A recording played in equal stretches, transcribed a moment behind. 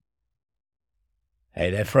Hey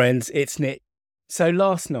there, friends. It's Nick. So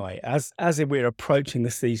last night, as we're approaching the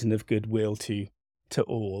season of goodwill to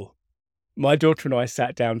all, my daughter and I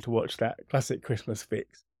sat down to watch that classic Christmas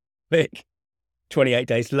flick. 28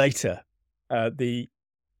 days later, the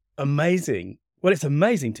amazing. Well, it's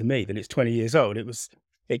amazing to me that it's 20 years old.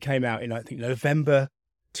 It came out in I think November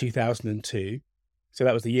 2002, so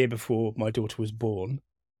that was the year before my daughter was born.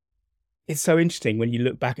 It's so interesting when you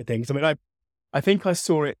look back at things. I mean, I think I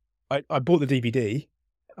saw it. I bought the DVD.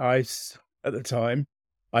 At the time.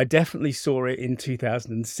 I definitely saw it in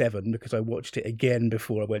 2007 because I watched it again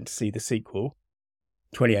before I went to see the sequel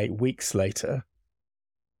 28 weeks later.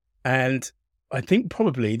 And I think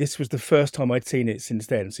probably this was the first time I'd seen it since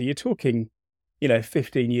then. So you're talking,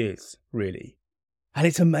 15 years, really. And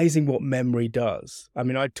it's amazing what memory does. I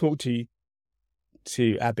mean, I talked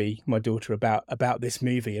to Abby, my daughter, about this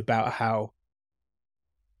movie, about how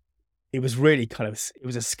it was really it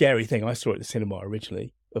was a scary thing. I saw it at the cinema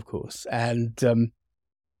originally, of course. And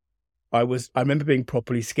I remember being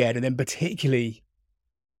properly scared. And then particularly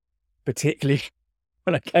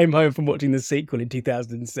when I came home from watching the sequel in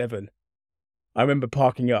 2007, I remember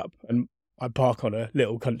parking up, and I park on a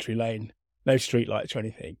little country lane, no street lights or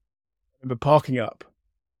anything. I remember parking up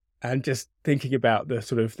and just thinking about the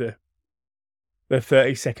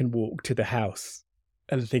 30-second walk to the house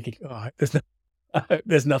and thinking, oh,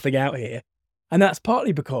 there's nothing out here. And that's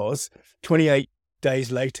partly because 28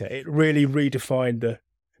 days later, it really redefined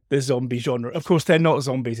the zombie genre. Of course, they're not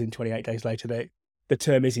zombies in 28 days later. The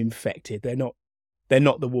term is infected. They're not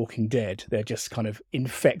the Walking Dead. They're just kind of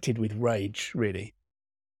infected with rage, really.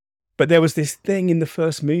 But there was this thing in the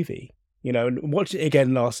first movie, and watched it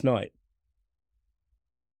again last night.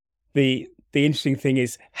 The interesting thing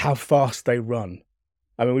is how fast they run.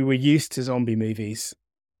 I mean, we were used to zombie movies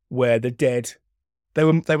where the dead, they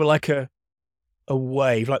were like a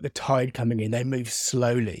wave, like the tide coming in. They move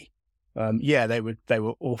slowly. They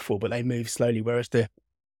were awful, but they move slowly. Whereas the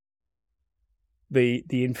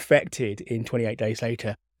infected in 28 days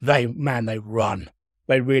later, they run.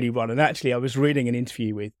 They really run. And actually, I was reading an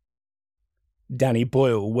interview with Danny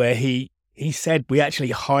Boyle where he said we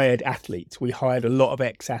actually hired athletes. We hired a lot of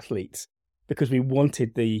ex-athletes because we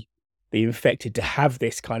wanted the infected to have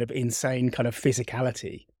this kind of insane kind of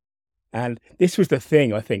physicality. And this was the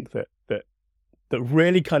thing, I think, that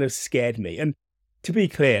really kind of scared me. And to be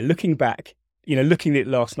clear, looking back, looking at it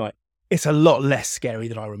last night, it's a lot less scary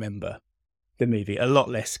than I remember the movie, a lot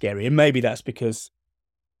less scary. And maybe that's because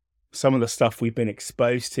some of the stuff we've been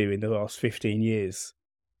exposed to in the last 15 years,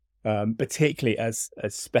 particularly as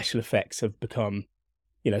special effects have become,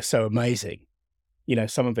 so amazing,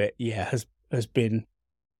 some of it, has been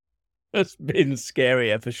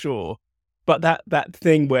scarier for sure. But that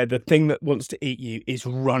thing where the thing that wants to eat you is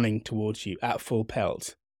running towards you at full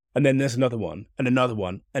pelt. And then there's another one,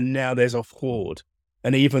 and now there's a horde,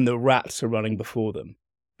 and even the rats are running before them.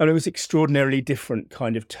 And it was extraordinarily different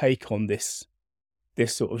kind of take on this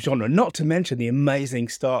sort of genre. Not to mention the amazing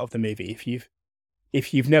start of the movie.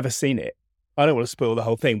 If you've never seen it, I don't want to spoil the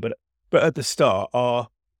whole thing, but at the start, our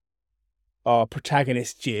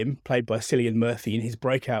protagonist Jim, played by Cillian Murphy in his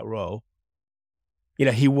breakout role,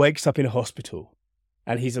 he wakes up in a hospital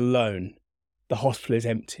and he's alone. The hospital is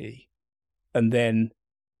empty. And then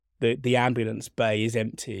the ambulance bay is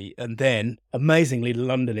empty. And then, amazingly,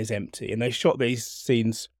 London is empty. And they shot these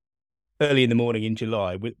scenes early in the morning in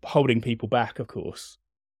July, with holding people back, of course.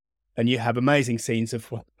 And you have amazing scenes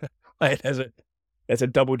of there's a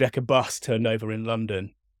double-decker bus turned over in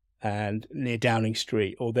London and near Downing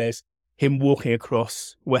Street, or there's him walking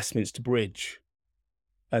across Westminster Bridge.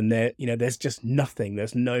 And there's just nothing.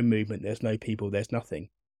 There's no movement. There's no people. There's nothing.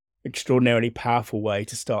 Extraordinarily powerful way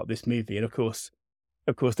to start this movie. And of course,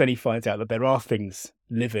 then he finds out that there are things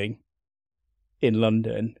living in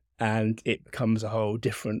London, and it becomes a whole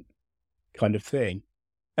different kind of thing.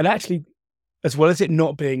 And actually, as well as it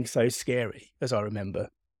not being so scary, as I remember,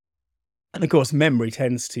 and of course, memory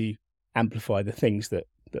tends to amplify the things that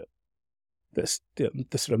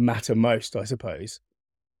sort of matter most, I suppose.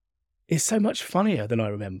 It's so much funnier than I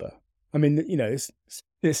remember. I mean,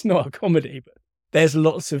 it's not a comedy, but there's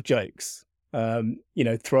lots of jokes,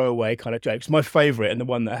 throwaway kind of jokes. My favourite, and the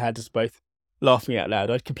one that had us both laughing out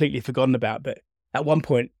loud, I'd completely forgotten about, but at one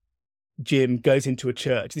point, Jim goes into a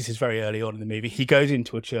church. This is very early on in the movie. He goes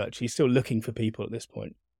into a church. He's still looking for people at this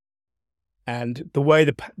point. And the way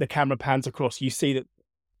the camera pans across, you see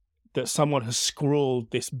that someone has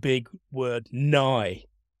scrawled this big word, nigh,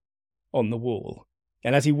 on the wall.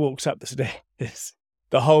 And as he walks up the stairs,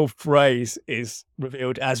 the whole phrase is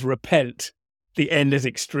revealed as repent. The end is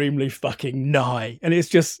extremely fucking nigh. And it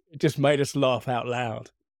just made us laugh out loud.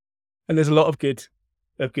 And there's a lot of good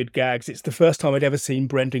of good gags. It's the first time I'd ever seen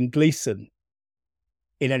Brendan Gleeson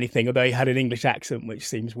in anything, although he had an English accent, which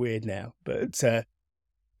seems weird now.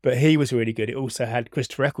 But he was really good. It also had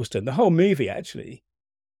Christopher Eccleston. The whole movie, actually,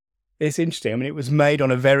 it's interesting. I mean, it was made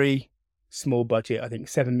on a very small budget, I think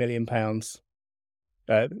 £7 million.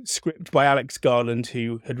 Script by Alex Garland,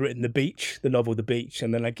 who had written the novel The Beach,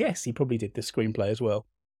 and then I guess he probably did the screenplay as well,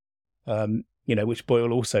 which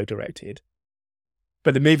Boyle also directed.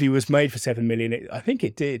 But the movie was made for $7 million. I think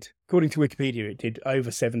it did, according to Wikipedia, it did over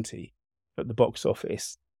 70 at the box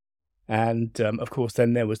office. And of course,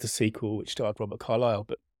 then there was the sequel, which starred Robert Carlyle.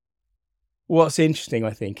 But what's interesting,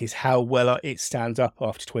 I think, is how well it stands up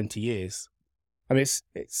after 20 years. I mean,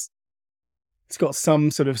 it's got some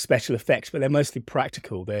sort of special effects, but they're mostly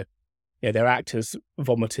practical. They're actors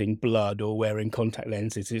vomiting blood or wearing contact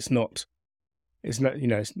lenses. It's not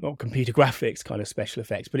computer graphics kind of special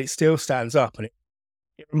effects, but it still stands up, and it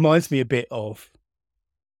reminds me a bit of.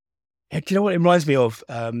 Do you know what it reminds me of?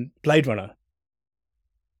 Blade Runner.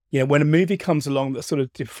 When a movie comes along that sort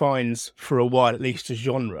of defines, for a while at least, a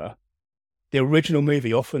genre, the original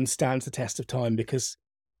movie often stands the test of time because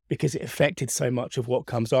it affected so much of what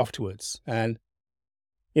comes afterwards. And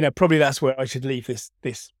probably that's where I should leave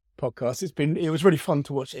this podcast. It was really fun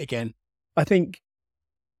to watch it again. I think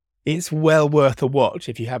it's well worth a watch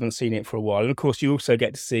if you haven't seen it for a while. And of course, you also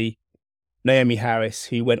get to see Naomi Harris,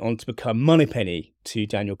 who went on to become Moneypenny to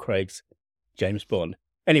Daniel Craig's James Bond.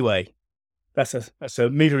 Anyway, that's a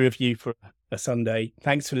movie review for a Sunday.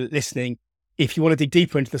 Thanks for listening. If you want to dig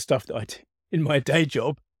deeper into the stuff that I do in my day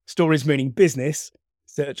job, Stories Meaning Business,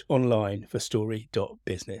 search online for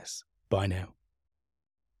story.business. Bye now.